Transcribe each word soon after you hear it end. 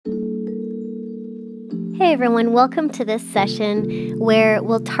Hey everyone, welcome to this session where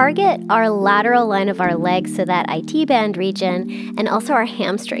we'll target our lateral line of our legs, so that IT band region, and also our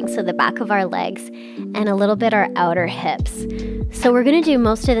hamstrings, so the back of our legs, and a little bit our outer hips. So we're going to do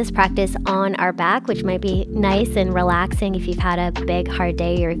most of this practice on our back, which might be nice and relaxing if you've had a big hard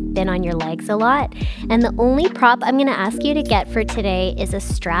day or been on your legs a lot. And the only prop I'm going to ask you to get for today is a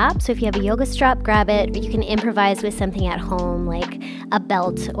strap. So if you have a yoga strap, grab it, or you can improvise with something at home like a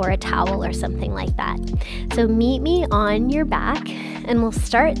belt or a towel or something like that. So meet me on your back and we'll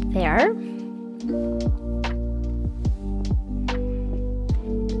start there.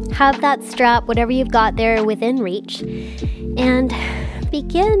 Have that strap, whatever you've got there, within reach, and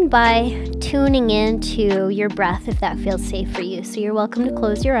begin by tuning into your breath if that feels safe for you. So you're welcome to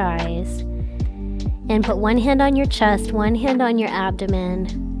close your eyes and put one hand on your chest, one hand on your abdomen.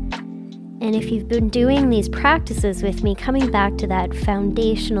 And if you've been doing these practices with me, coming back to that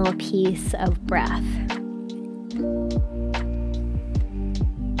foundational piece of breath.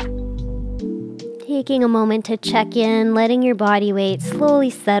 Taking a moment to check in, letting your body weight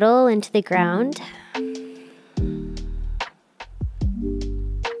slowly settle into the ground.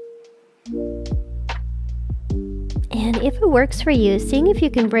 And if it works for you, seeing if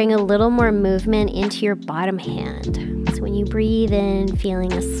you can bring a little more movement into your bottom hand. So when you breathe in,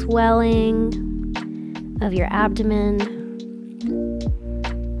 feeling a swelling of your abdomen.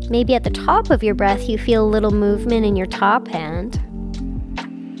 Maybe at the top of your breath, you feel a little movement in your top hand.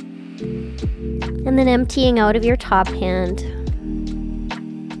 And then emptying out of your top hand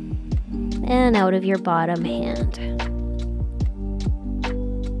and out of your bottom hand.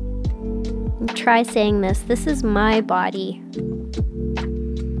 And try saying this: this is my body.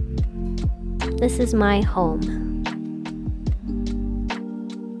 This is my home.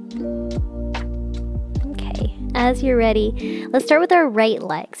 Okay, as you're ready, let's start with our right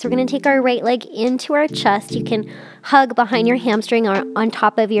leg. So we're going to take our right leg into our chest. You can hug behind your hamstring or on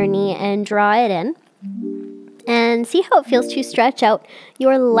top of your knee and draw it in. And see how it feels to stretch out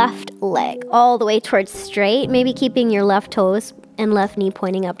your left leg all the way towards straight, maybe keeping your left toes and left knee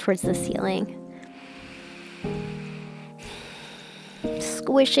pointing up towards the ceiling.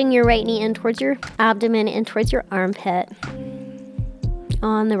 Squishing your right knee in towards your abdomen and towards your armpit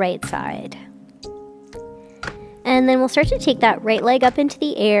on the right side. And then we'll start to take that right leg up into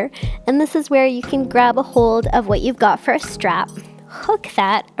the air. And this is where you can grab a hold of what you've got for a strap. Hook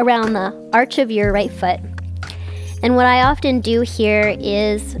that around the arch of your right foot. And what I often do here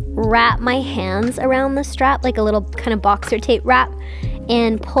is wrap my hands around the strap like a little kind of boxer tape wrap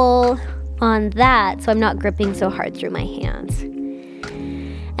and pull on that so I'm not gripping so hard through my hands.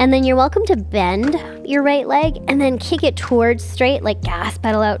 And then you're welcome to bend your right leg and then kick it towards straight, like gas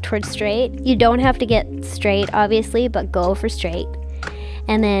pedal out towards straight. You don't have to get straight, obviously, but go for straight.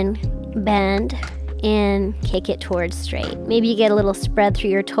 And then bend and kick it towards straight. Maybe you get a little spread through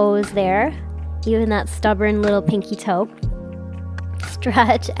your toes there, even that stubborn little pinky toe.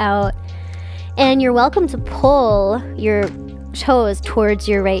 Stretch out. And you're welcome to pull your toes towards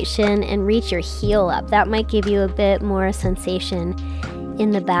your right shin and reach your heel up. That might give you a bit more sensation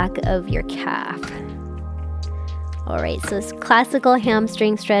in the back of your calf. All right, so this classical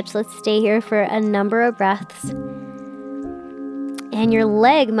hamstring stretch. Let's stay here for a number of breaths. And your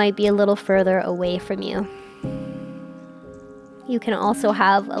leg might be a little further away from you. You can also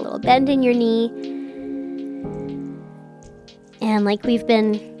have a little bend in your knee. And like we've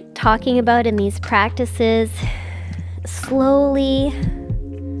been talking about in these practices, slowly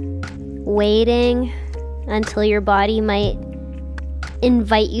waiting until your body might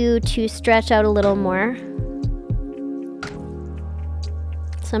invite you to stretch out a little more.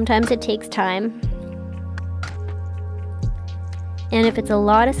 Sometimes it takes time. And if it's a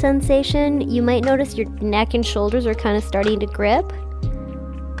lot of sensation, you might notice your neck and shoulders are kind of starting to grip.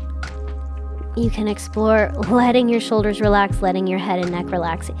 You can explore letting your shoulders relax, letting your head and neck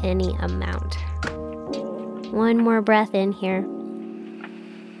relax any amount. One more breath in here.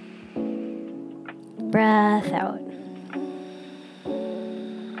 Breath out.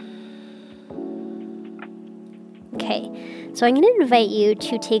 Okay, so I'm going to invite you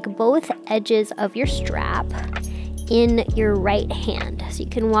to take both edges of your strap in your right hand. So you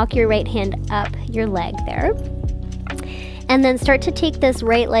can walk your right hand up your leg there. And then start to take this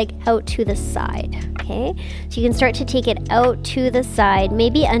right leg out to the side, okay? So you can start to take it out to the side,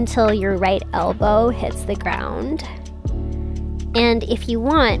 maybe until your right elbow hits the ground. And if you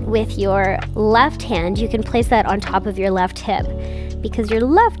want, with your left hand, you can place that on top of your left hip, because your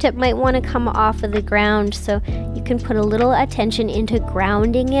left hip might want to come off of the ground. So you can put a little attention into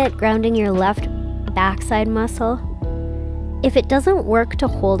grounding it, grounding your left backside muscle. If it doesn't work to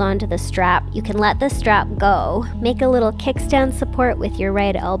hold on to the strap, you can let the strap go, make a little kickstand support with your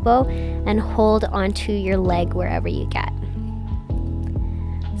right elbow, and hold onto your leg wherever you get.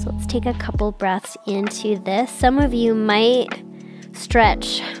 So let's take a couple breaths into this. Some of you might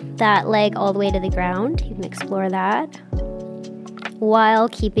stretch that leg all the way to the ground. You can explore that while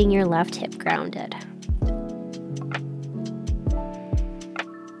keeping your left hip grounded.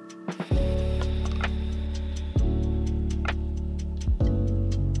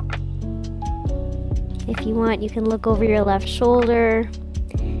 If you want, you can look over your left shoulder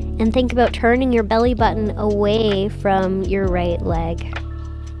and think about turning your belly button away from your right leg.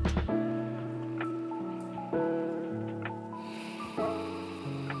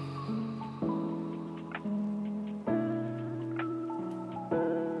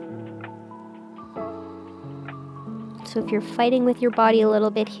 So if you're fighting with your body a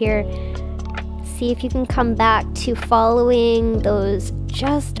little bit here, see if you can come back to following those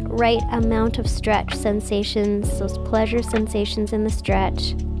just right amount of stretch sensations, those pleasure sensations in the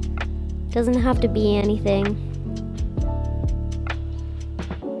stretch. Doesn't have to be anything.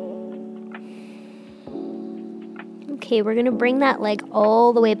 Okay, we're gonna bring that leg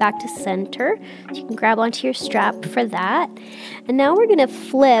all the way back to center. So you can grab onto your strap for that. And now we're gonna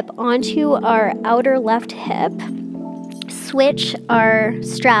flip onto our outer left hip, switch our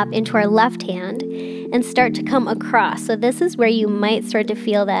strap into our left hand, and start to come across. So this is where you might start to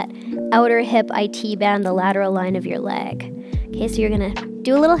feel that outer hip IT band, the lateral line of your leg. Okay, so you're gonna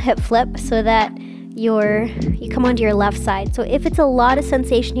do a little hip flip so that you come onto your left side. So if it's a lot of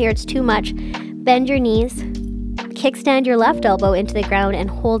sensation here, it's too much, bend your knees, kickstand your left elbow into the ground and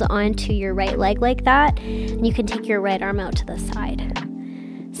hold on to your right leg like that. And you can take your right arm out to the side.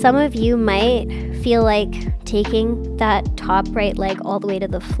 Some of you might feel like taking that top right leg all the way to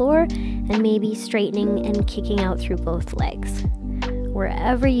the floor and maybe straightening and kicking out through both legs.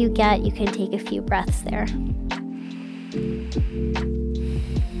 Wherever you get, you can take a few breaths there.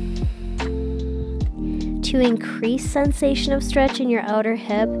 To increase sensation of stretch in your outer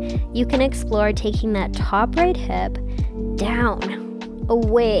hip, you can explore taking that top right hip down,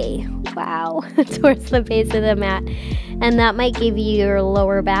 away, wow, towards the base of the mat. And that might give you your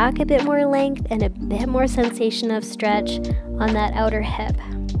lower back a bit more length and a bit more sensation of stretch on that outer hip.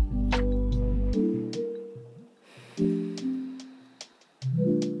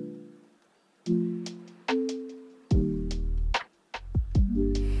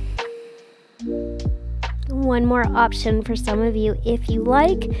 One more option for some of you, if you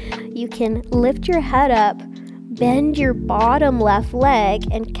like, you can lift your head up, bend your bottom left leg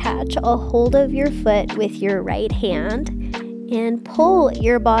and catch a hold of your foot with your right hand and pull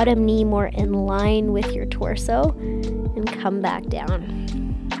your bottom knee more in line with your torso and come back down.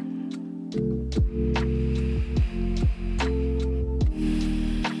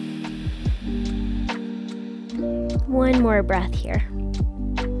 One more breath here.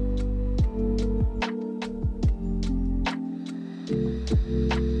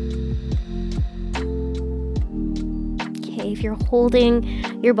 If you're holding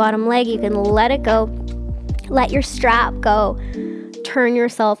your bottom leg, you can let it go. Let your strap go. Turn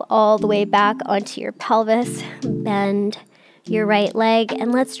yourself all the way back onto your pelvis. Bend your right leg.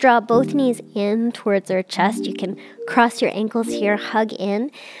 And let's draw both knees in towards our chest. You can cross your ankles here, hug in.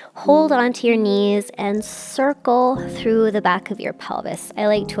 Hold onto your knees and circle through the back of your pelvis. I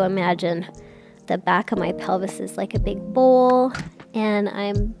like to imagine the back of my pelvis is like a big bowl, and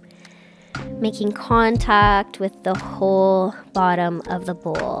I'm making contact with the whole bottom of the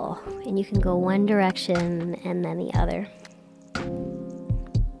bowl. And you can go one direction and then the other.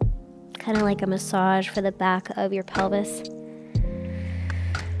 Kind of like a massage for the back of your pelvis.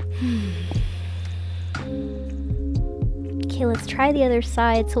 Okay, let's try the other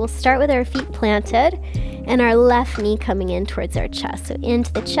side. So we'll start with our feet planted and our left knee coming in towards our chest. So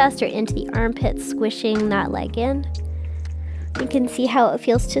into the chest or into the armpit, squishing that leg in. You can see how it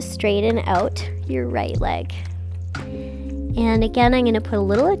feels to straighten out your right leg. And again, I'm going to put a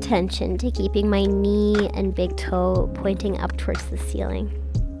little attention to keeping my knee and big toe pointing up towards the ceiling.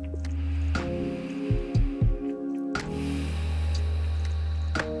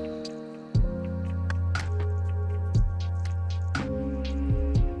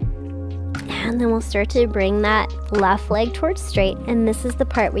 And then we'll start to bring that left leg towards straight. And this is the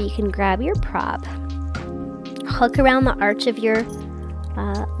part where you can grab your prop, hook around the arch of your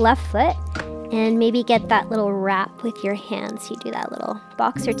left foot, and maybe get that little wrap with your hands. You do that little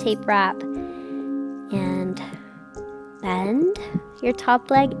boxer tape wrap and bend your top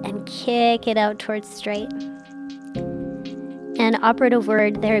leg and kick it out towards straight. And operative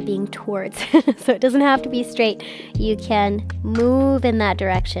word there being towards. So it doesn't have to be straight. You can move in that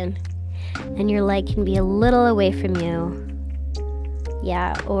direction. And your leg can be a little away from you.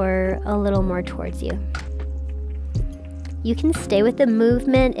 Yeah, or a little more towards you. You can stay with the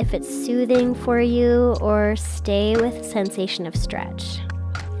movement if it's soothing for you, or stay with sensation of stretch.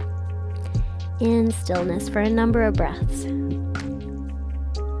 In stillness for a number of breaths.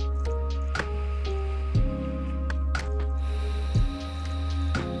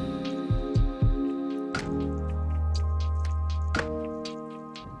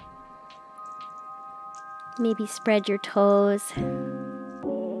 Maybe spread your toes.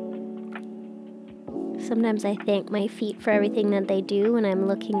 Sometimes I thank my feet for everything that they do when I'm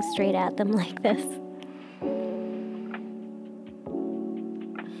looking straight at them like this.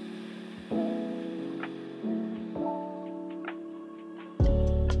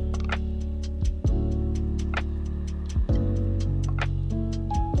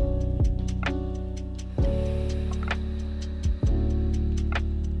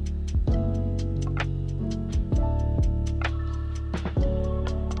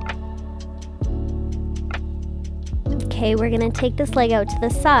 Okay, we're gonna take this leg out to the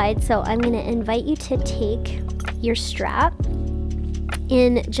side, so I'm gonna invite you to take your strap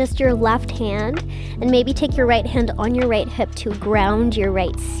in just your left hand, and maybe take your right hand on your right hip to ground your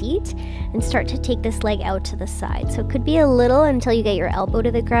right seat, and start to take this leg out to the side. So it could be a little until you get your elbow to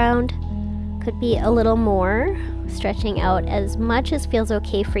the ground, could be a little more, stretching out as much as feels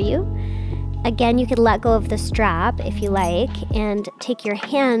okay for you. Again, you could let go of the strap if you like, and take your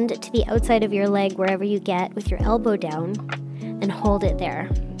hand to the outside of your leg wherever you get with your elbow down, and hold it there.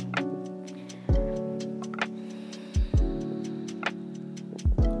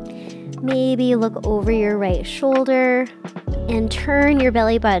 Maybe look over your right shoulder and turn your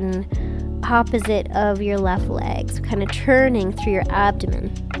belly button opposite of your left leg, so kind of turning through your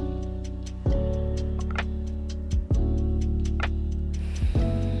abdomen.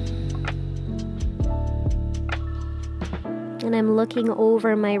 And I'm looking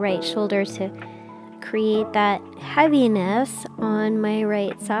over my right shoulder to create that heaviness on my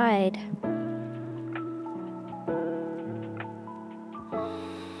right side.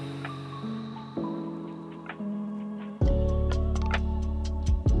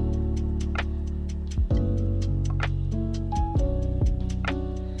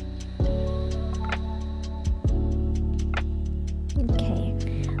 Okay,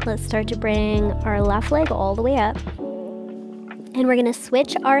 let's start to bring our left leg all the way up. And we're gonna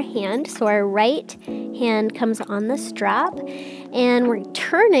switch our hand, so our right hand comes on the strap, and we're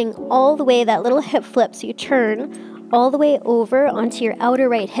turning all the way, that little hip flip, so you turn all the way over onto your outer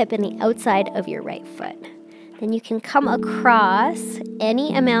right hip and the outside of your right foot. Then you can come across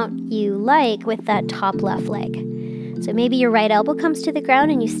any amount you like with that top left leg. So maybe your right elbow comes to the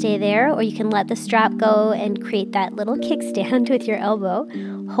ground and you stay there, or you can let the strap go and create that little kickstand with your elbow,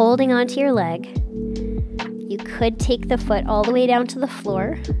 holding onto your leg. You could take the foot all the way down to the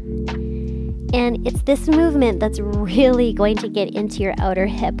floor. And it's this movement that's really going to get into your outer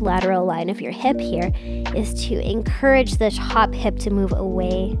hip lateral line of your hip here, is to encourage the top hip to move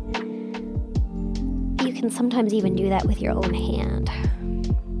away. You can sometimes even do that with your own hand.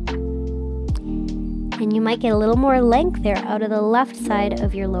 And you might get a little more length there out of the left side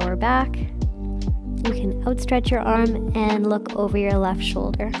of your lower back. You can outstretch your arm and look over your left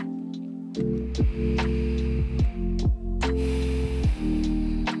shoulder.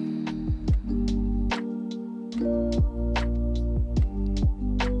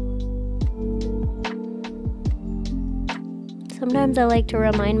 Sometimes I like to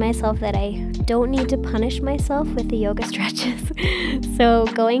remind myself that I don't need to punish myself with the yoga stretches. So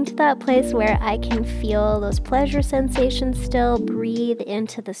going to that place where I can feel those pleasure sensations still, breathe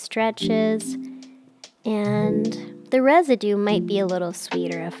into the stretches, and the residue might be a little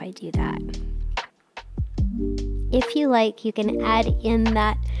sweeter if I do that. If you like, you can add in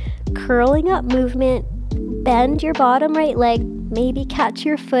that curling up movement, bend your bottom right leg, maybe catch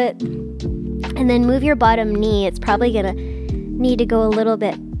your foot, and then move your bottom knee. It's probably gonna need to go a little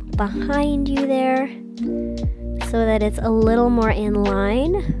bit behind you there so that it's a little more in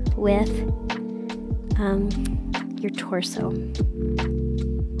line with your torso.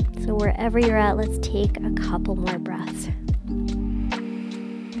 So wherever you're at, let's take a couple more breaths.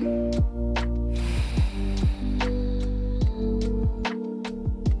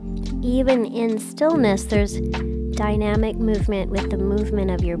 Even in stillness, there's dynamic movement with the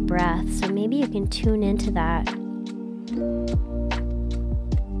movement of your breath, so maybe you can tune into that.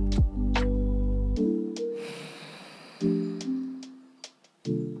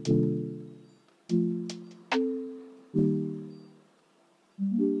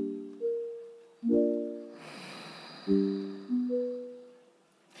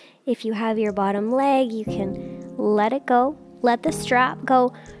 If you have your bottom leg, you can let it go, let the strap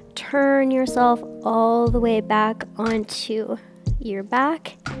go, turn yourself all the way back onto your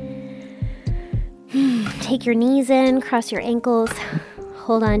back. Take your knees in, cross your ankles,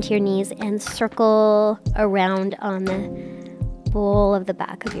 hold on to your knees, and circle around on the bowl of the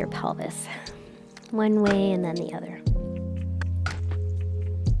back of your pelvis. One way and then the other.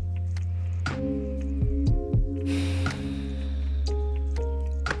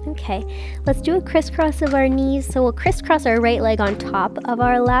 Okay, let's do a crisscross of our knees. So we'll crisscross our right leg on top of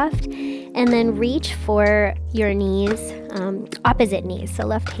our left and then reach for your knees, opposite knees. So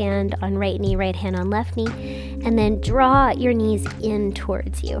left hand on right knee, right hand on left knee, and then draw your knees in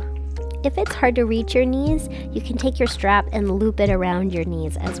towards you. If it's hard to reach your knees, you can take your strap and loop it around your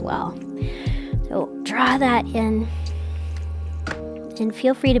knees as well. So draw that in and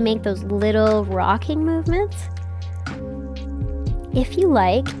feel free to make those little rocking movements. If you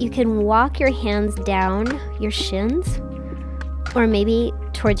like, you can walk your hands down your shins or maybe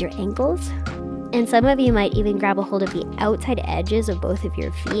towards your ankles. And some of you might even grab a hold of the outside edges of both of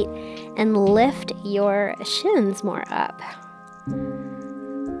your feet and lift your shins more up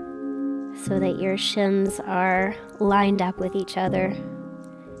so that your shins are lined up with each other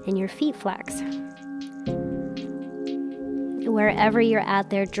and your feet flex. Wherever you're at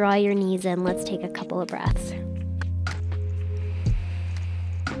there, draw your knees in. Let's take a couple of breaths.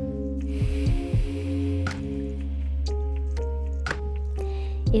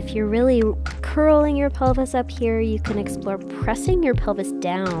 If you're really curling your pelvis up here, you can explore pressing your pelvis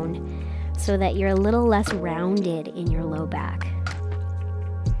down so that you're a little less rounded in your low back.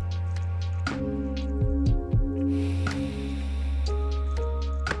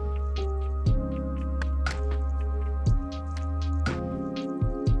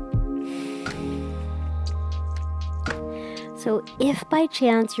 So if by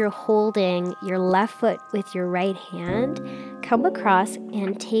chance you're holding your left foot with your right hand, come across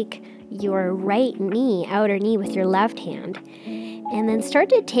and take your right knee, outer knee, with your left hand. And then start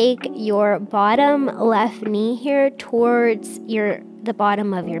to take your bottom left knee here towards the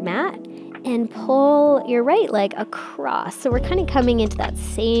bottom of your mat and pull your right leg across. So we're kind of coming into that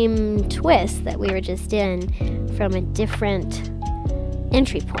same twist that we were just in from a different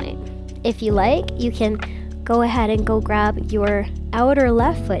entry point. If you like, you can go ahead and go grab your outer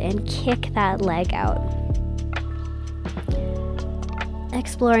left foot and kick that leg out.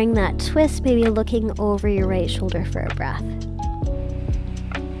 Exploring that twist, maybe looking over your right shoulder for a breath.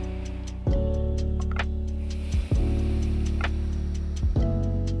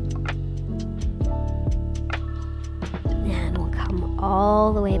 And we'll come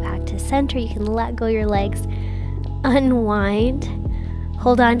all the way back to center. You can let go your legs, unwind,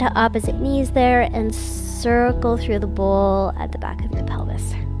 hold on to opposite knees there, and circle through the bowl at the back of your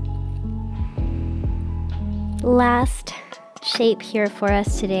pelvis. Last shape here for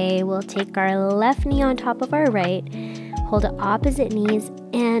us today, we'll take our left knee on top of our right, hold opposite knees,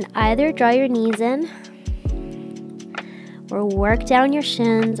 and either draw your knees in or work down your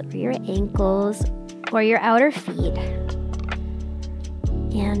shins or your ankles or your outer feet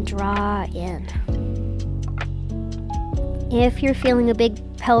and draw in. If you're feeling a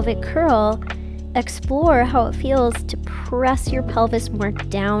big pelvic curl, explore how it feels to press your pelvis more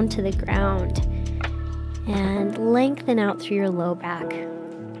down to the ground and lengthen out through your low back.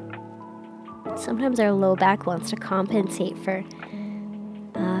 Sometimes our low back wants to compensate for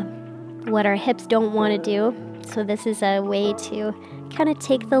what our hips don't want to do. So this is a way to kind of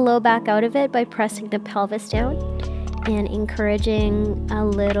take the low back out of it by pressing the pelvis down and encouraging a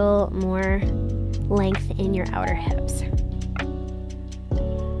little more length in your outer hips.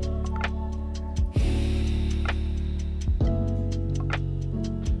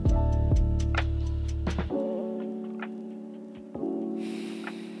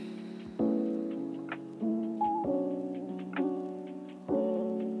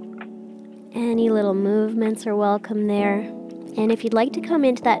 Any little movements are welcome there. And if you'd like to come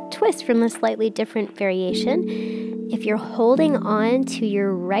into that twist from a slightly different variation, if you're holding on to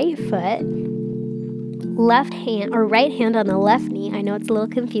your right foot, left hand or right hand on the left knee, I know it's a little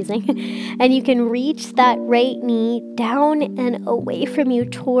confusing, and you can reach that right knee down and away from you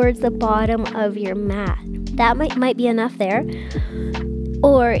towards the bottom of your mat. That might be enough there.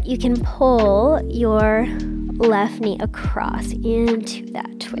 Or you can pull your left knee across into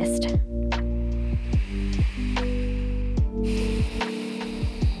that twist.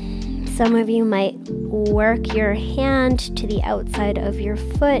 Some of you might work your hand to the outside of your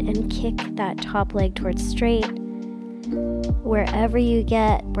foot and kick that top leg towards straight. Wherever you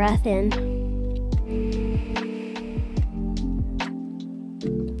get breath in,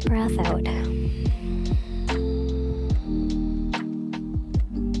 Breath out.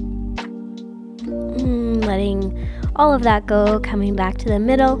 Letting all of that go, coming back to the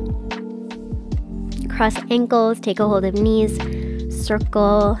middle. Cross ankles, take a hold of knees,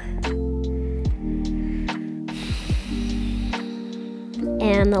 circle.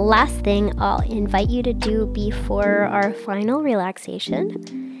 And the last thing I'll invite you to do before our final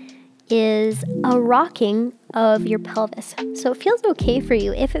relaxation is a rocking of your pelvis. So it feels okay for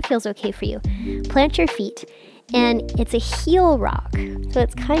you, if it feels okay for you. Plant your feet, and it's a heel rock. So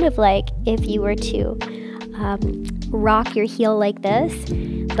it's kind of like if you were to rock your heel like this,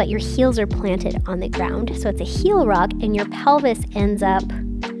 but your heels are planted on the ground. So it's a heel rock, and your pelvis ends up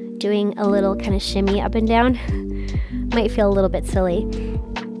doing a little kind of shimmy up and down. Might feel a little bit silly,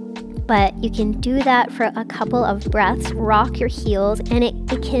 but you can do that for a couple of breaths. Rock your heels, and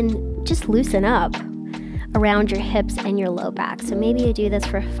it can just loosen up around your hips and your low back. So maybe you do this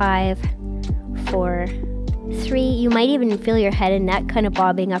for 5, 4, 3. You might even feel your head and neck kind of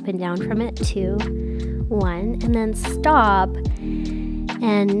bobbing up and down from it. 2, 1, and then stop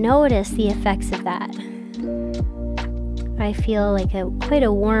and notice the effects of that. I feel like quite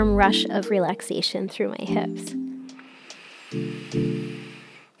a warm rush of relaxation through my hips.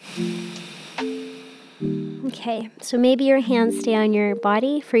 Okay, so maybe your hands stay on your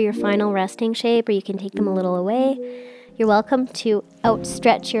body for your final resting shape, or you can take them a little away. You're welcome to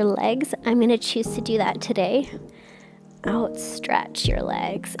outstretch your legs. I'm going to choose to do that today. Outstretch your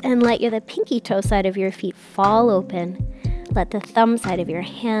legs and let the pinky toe side of your feet fall open. Let the thumb side of your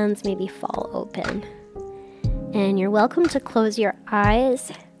hands maybe fall open. And you're welcome to close your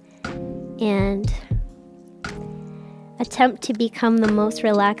eyes and attempt to become the most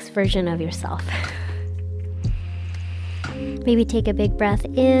relaxed version of yourself. Maybe take a big breath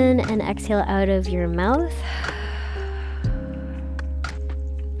in and exhale out of your mouth.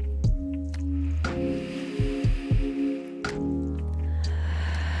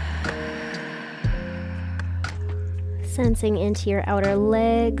 Sensing into your outer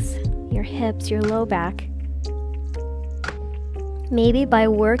legs, your hips, your low back. Maybe by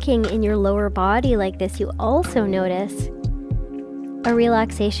working in your lower body like this, you also notice a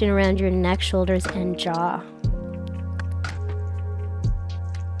relaxation around your neck, shoulders, and jaw.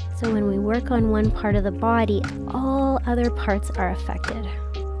 So when we work on one part of the body, all other parts are affected.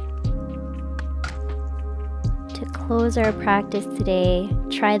 To close our practice today,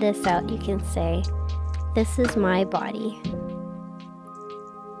 try this out. You can say, "This is my body.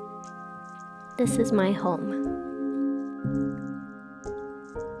 This is my home."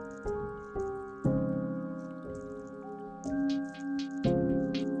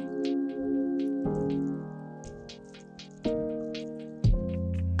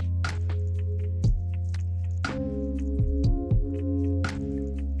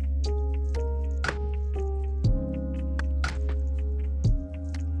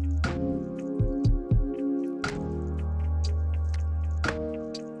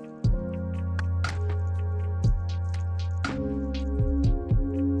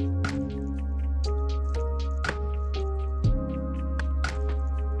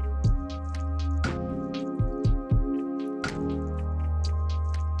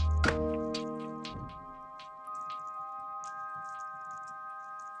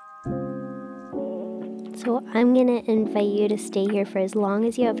 So I'm going to invite you to stay here for as long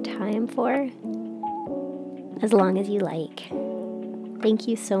as you have time for, as long as you like. Thank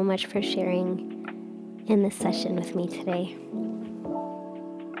you so much for sharing in this session with me today.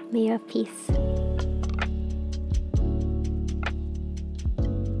 May you have peace.